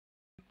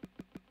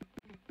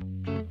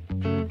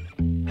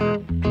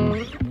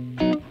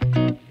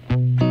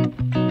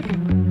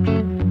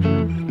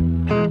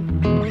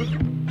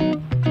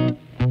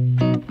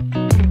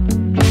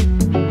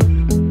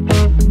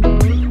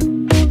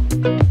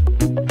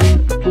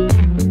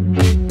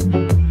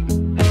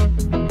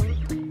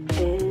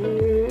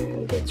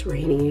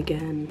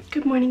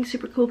morning,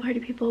 super cool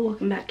party people.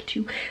 Welcome back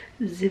to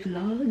the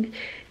vlog.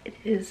 It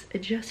is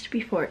just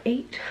before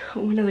 8.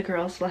 One of the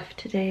girls left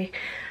today.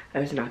 I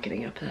was not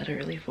getting up that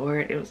early for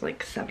it. It was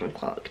like 7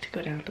 o'clock to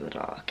go down to the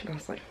dock, and I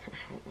was like,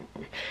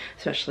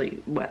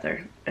 especially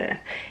weather.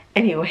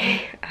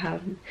 Anyway,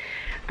 I'm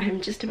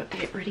just about to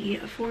get ready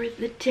for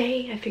the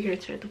day. I figured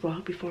I'd start the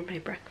vlog before my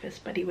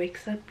breakfast buddy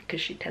wakes up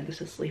because she tends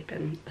to sleep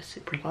in a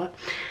super lot.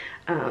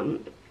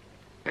 And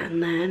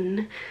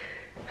then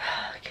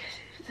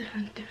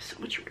there's so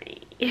much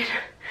rain.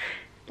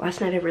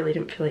 Last night I really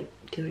didn't feel like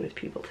dealing with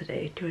people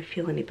today. Do I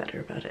feel any better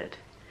about it?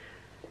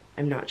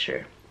 I'm not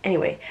sure.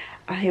 Anyway,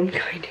 I am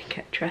going to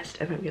get dressed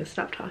and I'm going to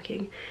stop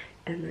talking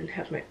and then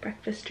have my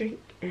breakfast drink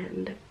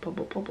and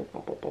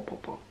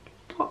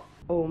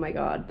oh my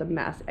god, the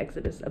mass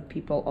exodus of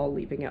people all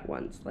leaving at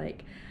once.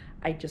 Like,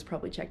 I just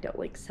probably checked out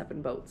like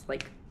 7 boats,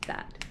 like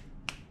that.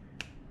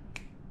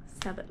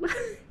 7.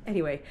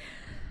 Anyway,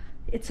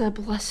 it's a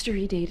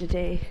blustery day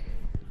today.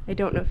 I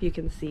don't know if you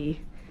can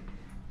see.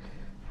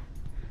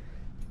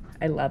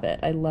 I love it.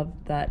 I love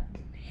that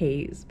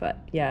haze, but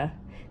yeah, I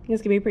think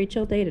it's gonna be a pretty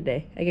chill day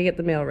today. I can get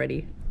the mail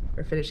ready,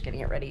 or finish getting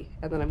it ready,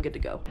 and then I'm good to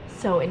go.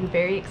 So in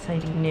very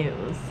exciting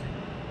news,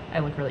 I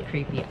look really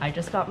creepy. I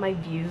just got my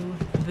View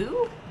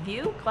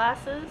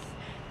glasses.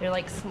 They're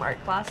like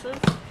smart glasses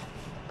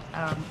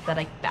that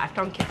I backed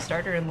on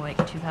Kickstarter in like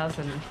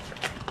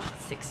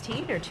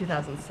 2016 or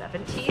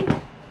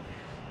 2017.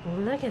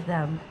 Look at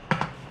them.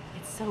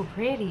 It's so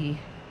pretty.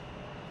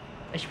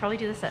 I should probably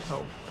do this at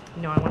home.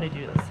 No, I want to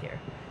do this here.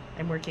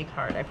 I'm working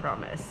hard, I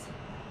promise.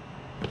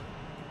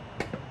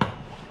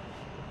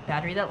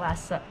 Battery that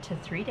lasts up to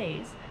 3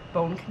 days.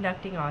 Bone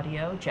conducting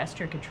audio,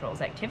 gesture controls,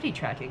 activity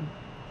tracking.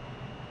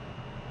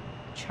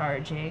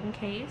 Charging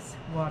case,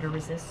 water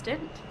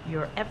resistant.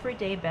 Your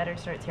everyday better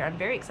starts here. I'm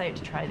very excited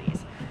to try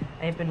these.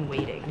 I have been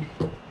waiting.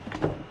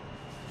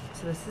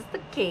 So this is the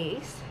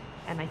case.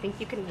 And I think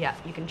you can, yeah,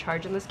 you can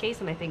charge in this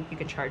case, and I think you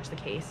can charge the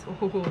case.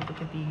 Oh,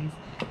 look at these.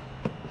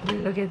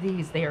 Look at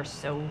these. They are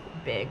so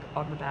big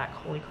on the back.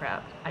 Holy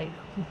crap.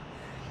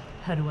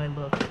 How do I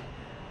look?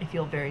 I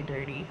feel very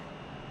dirty.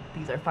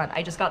 These are fun.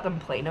 I just got them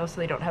Plano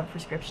so they don't have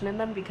prescription in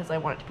them because I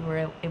want to be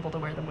able to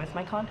wear them with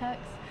my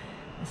contacts.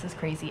 This is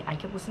crazy. I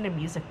can listen to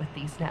music with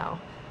these now,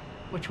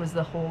 which was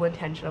the whole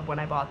intention of when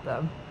I bought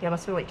them. Yeah, it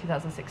must have been like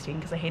 2016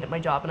 because I hated my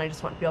job and I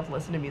just wanted to be able to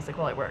listen to music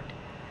while I worked.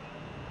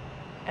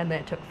 And then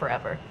it took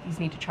forever. These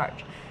need to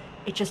charge.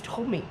 It just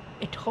told me.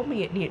 It told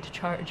me it needed to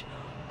charge.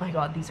 Oh my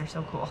god, these are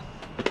so cool.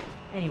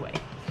 Anyway.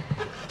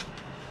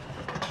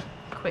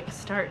 Quick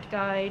start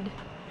guide.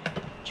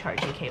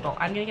 Charging cable.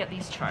 I'm gonna get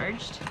these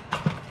charged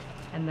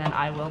and then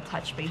I will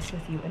touch base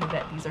with you in a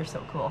bit. These are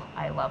so cool.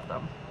 I love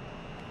them.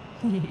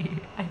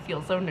 I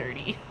feel so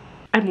nerdy.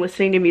 I'm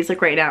listening to music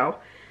right now.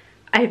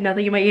 I have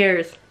nothing in my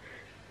ears.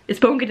 It's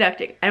bone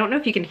conducting. I don't know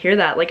if you can hear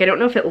that. Like, I don't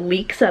know if it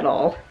leaks at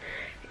all.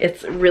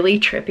 It's really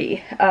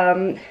trippy.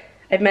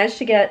 I've managed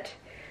to get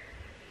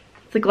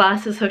the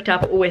glasses hooked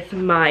up with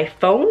my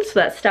phone, so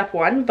that's step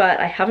 1,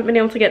 but I haven't been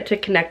able to get to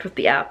connect with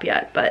the app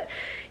yet. But,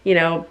 you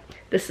know,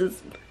 this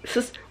is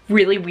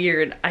really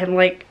weird. I'm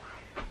like,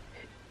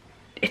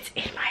 it's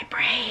in my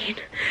brain.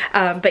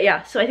 But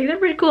yeah, so I think they're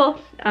pretty cool.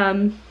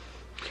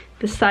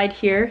 This side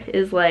here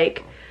is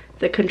like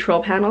the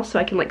control panel, so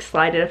I can like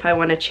slide it if I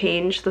want to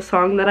change the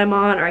song that I'm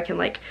on, or I can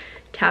like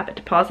tap it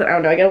to pause it. I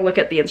don't know, I gotta look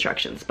at the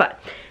instructions, but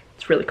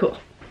it's really cool.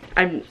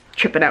 I'm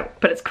tripping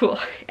out, but it's cool.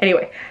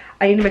 Anyway,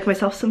 I need to make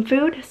myself some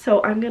food,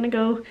 so I'm gonna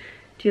go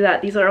do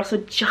that. These are also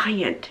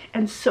giant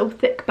and so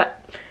thick,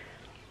 but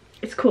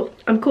it's cool.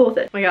 I'm cool with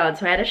it. Oh my god,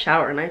 so I had a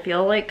shower and I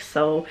feel like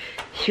so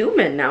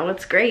human now.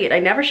 It's great. I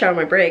never shower on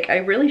my break. I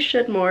really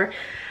should more.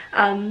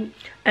 I'm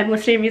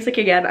listening to music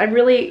again. I'm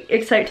really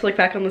excited to look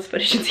back on this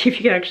footage and see if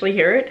you can actually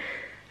hear it. I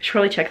should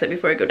probably check that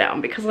before I go down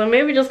because I'm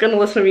maybe just gonna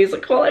listen to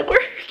music while I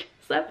work.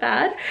 Is that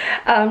bad?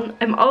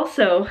 I'm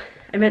also,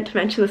 I meant to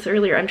mention this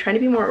earlier, I'm trying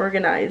to be more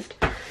organized.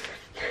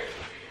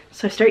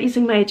 So I start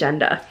using my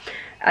agenda.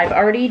 I've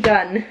already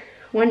done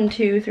 1,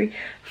 2, 3,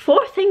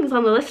 4 things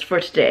on the list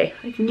for today.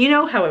 You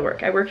know how I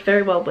work. I work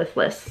very well with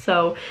lists,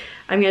 so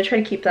I'm gonna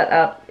try to keep that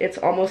up. It's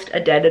almost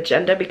a dead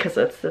agenda because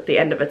it's at the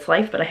end of its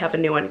life, but I have a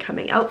new one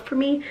coming out for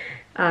me.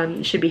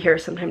 It should be here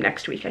sometime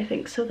next week, I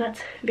think, so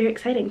that's very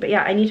exciting. But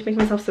yeah, I need to make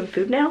myself some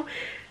food now,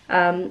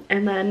 and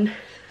then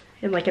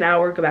in like an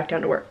hour go back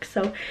down to work.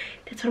 So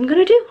that's what I'm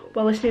gonna do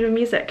while listening to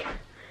music.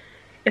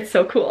 It's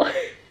so cool.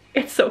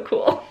 It's so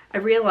cool. I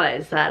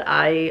realize that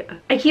I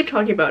keep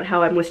talking about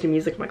how I'm listening to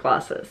music in my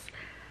classes.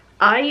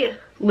 I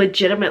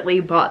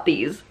legitimately bought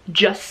these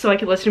just so I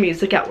could listen to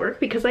music at work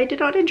because I did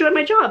not enjoy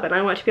my job and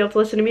I want to be able to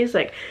listen to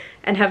music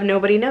and have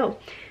nobody know.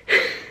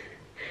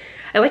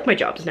 I like my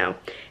jobs now.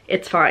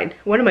 It's fine.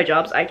 One of my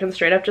jobs, I can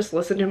straight up just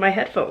listen to my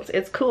headphones.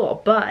 It's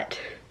cool, but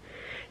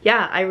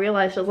yeah, I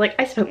realized I was like,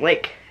 I spent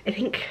like, I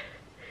think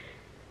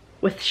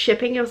with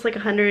shipping, it was like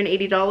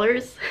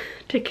 $180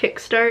 to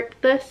kickstart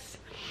this.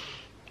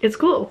 It's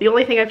cool. The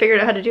only thing I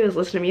figured out how to do is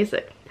listen to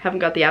music. Haven't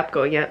got the app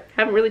going yet.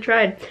 Haven't really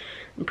tried.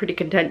 I'm pretty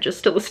content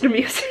just to listen to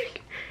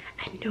music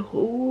and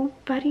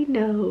nobody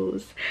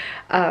knows.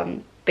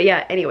 But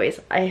yeah, anyways,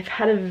 I've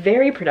had a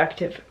very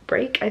productive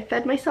break. I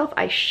fed myself,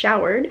 I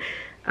showered,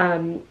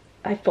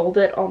 I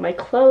folded all my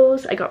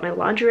clothes, I got my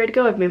laundry ready to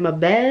go, I've made my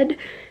bed.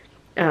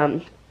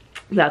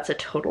 That's a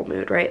total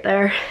mood right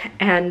there.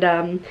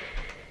 And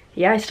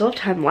yeah, I still have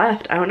time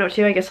left. I don't know what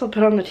to do. I guess I'll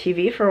put on the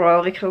TV for a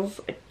while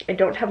because I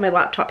don't have my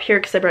laptop here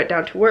because I brought it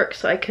down to work,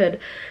 so I could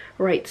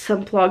write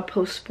some blog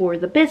posts for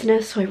the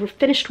business. So I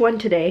finished one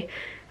today,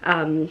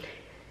 and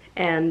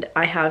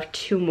I have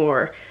 2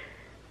 more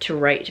to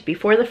write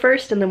before the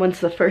first, and then once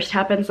the first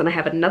happens, then I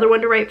have another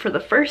one to write for the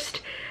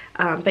first.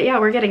 But yeah,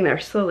 we're getting there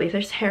slowly.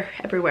 There's hair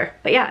everywhere.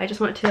 But yeah, I just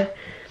want to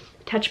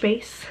touch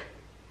base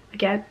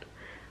again.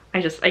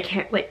 I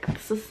can't, like,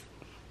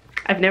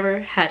 I've never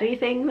had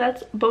anything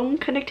that's bone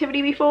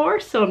connectivity before,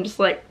 so I'm just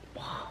like,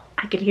 whoa,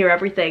 I can hear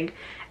everything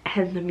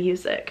and the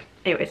music.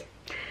 Anyways,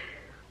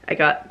 I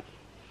got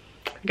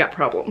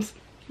problems.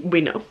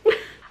 We know.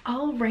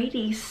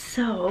 Alrighty,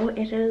 so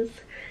it is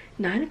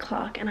 9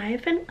 o'clock and I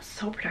have been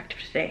so productive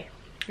today.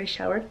 I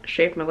showered,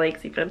 shaved my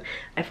legs even.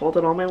 I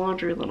folded all my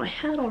laundry that I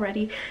had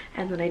already,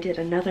 and then I did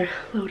another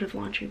load of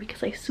laundry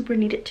because I super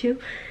needed to.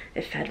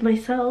 I fed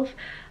myself.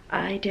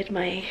 I did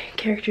my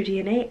character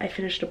DNA. I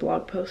finished a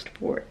blog post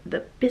for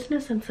the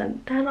business and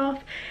sent that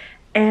off.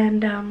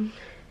 And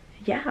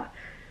yeah,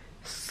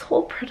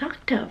 so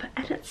productive.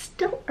 And it's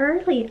still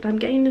early and I'm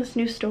getting this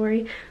new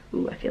story.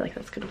 Ooh, I feel like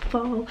that's gonna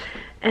fall.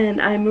 And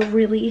I'm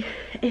really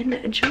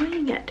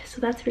enjoying it.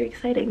 So that's very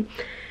exciting.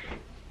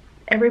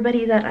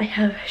 Everybody that I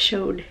have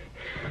showed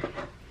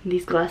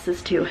these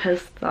glasses to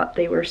has thought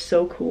they were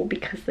so cool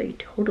because they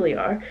totally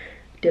are.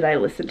 Did I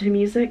listen to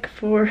music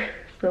for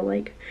the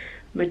like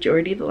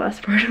majority of the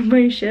last part of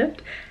my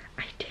shift?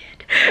 I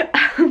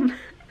did.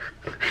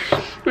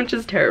 Which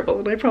is terrible,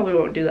 and I probably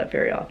won't do that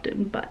very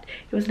often, but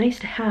it was nice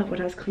to have when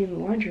I was cleaning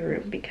the laundry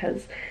room,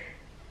 because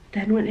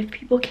then if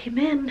people came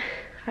in,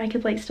 I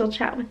could like still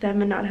chat with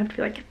them and not have to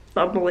be like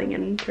fumbling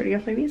and turning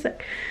off my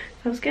music.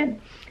 That was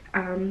good.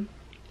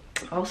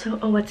 Also,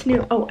 oh, what's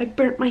new? Oh, I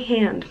burnt my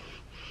hand.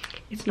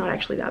 It's not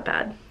actually that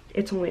bad.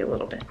 It's only a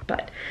little bit,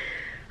 but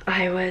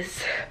I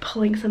was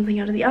pulling something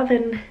out of the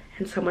oven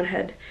and someone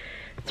had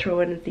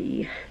thrown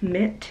the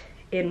mitt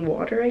in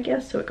water, I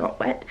guess, so it got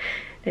wet.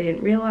 I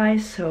didn't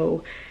realize,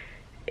 so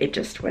it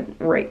just went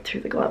right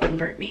through the glove and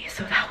burnt me.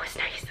 So that was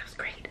nice. That was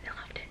great.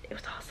 I loved it. It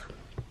was awesome.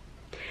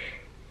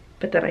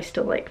 But then I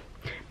still like,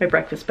 my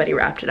breakfast buddy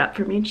wrapped it up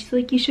for me and she's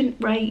like, you shouldn't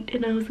write.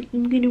 And I was like,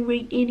 I'm gonna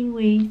write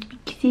anyways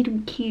because I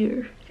don't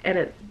care. And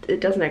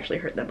it doesn't actually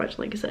hurt that much.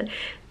 Like I said,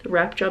 the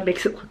wrap job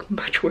makes it look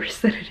much worse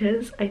than it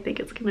is. I think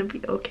it's gonna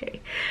be okay.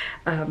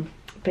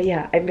 But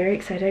yeah, I'm very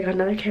excited. I got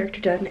another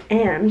character done,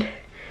 and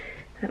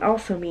that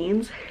also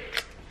means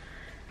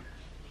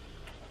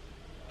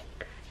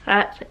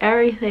that's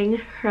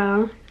everything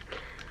from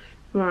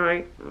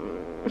my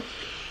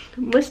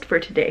list for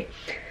today.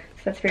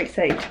 So that's very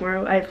exciting.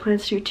 Tomorrow I have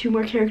plans to do 2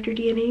 more character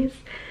DNAs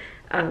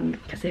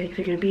because I think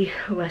they're going to be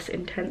less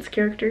intense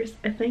characters,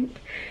 I think.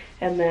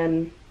 And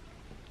then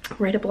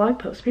write a blog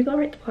post. Maybe I'll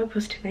write the blog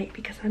post tonight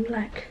because I'm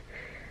like,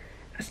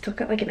 I still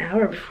got like an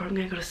hour before I'm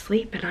going to go to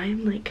sleep and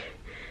I'm like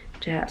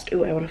jazzed.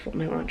 Ooh, I want to fold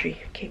my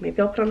laundry. Okay,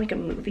 maybe I'll put on like a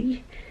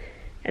movie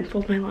and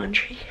fold my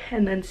laundry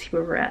and then see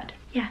where we're at.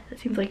 Yeah, that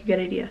seems like a good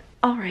idea.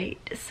 All right,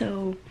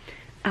 so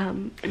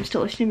I'm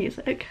still listening to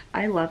music.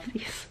 I love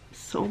these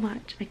so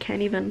much. I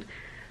can't even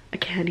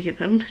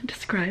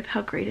describe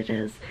how great it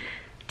is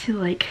to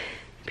like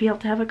be able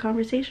to have a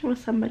conversation with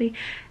somebody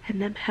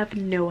and them have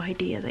no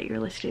idea that you're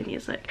listening to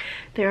music.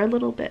 They're a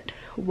little bit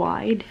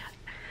wide,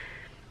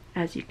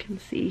 as you can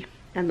see,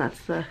 and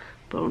that's the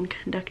bone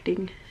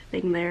conducting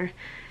thing there,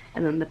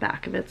 and then the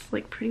back of it's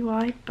like pretty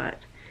wide, but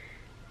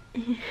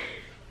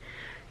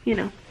you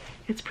know,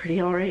 it's pretty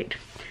all right.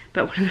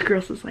 But one of the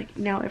girls is like,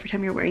 now every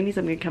time you're wearing these,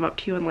 I'm gonna come up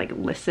to you and like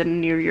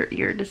listen near your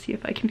ear to see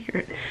if I can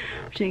hear it,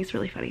 which I think is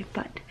really funny.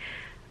 But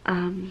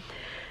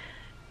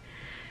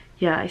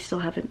yeah, I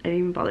didn't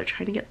even bother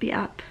trying to get the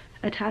app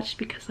attached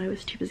because I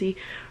was too busy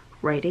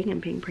writing and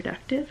being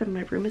productive, and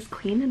my room is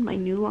clean and my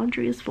new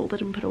laundry is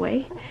folded and put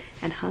away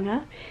and hung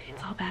up.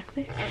 It's all back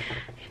there.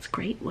 It's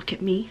great. Look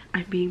at me.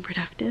 I'm being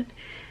productive.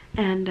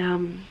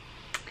 And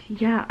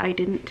yeah, I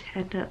didn't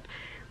end up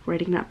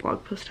writing that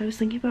blog post I was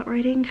thinking about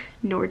writing,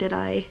 nor did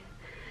I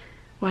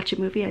watch a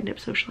movie. I ended up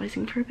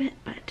socializing for a bit,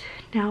 but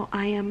now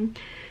I am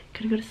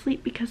gonna go to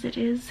sleep because it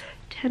is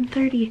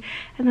 10:30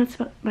 and that's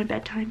about my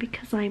bedtime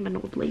because I'm an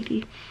old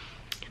lady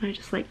and I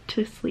just like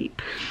to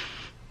sleep,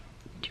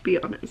 to be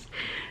honest.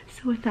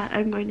 So with that,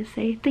 I'm going to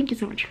say thank you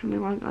so much for coming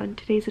along on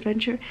today's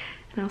adventure,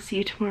 and I'll see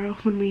you tomorrow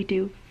when we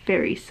do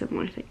very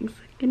similar things.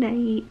 Good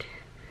night.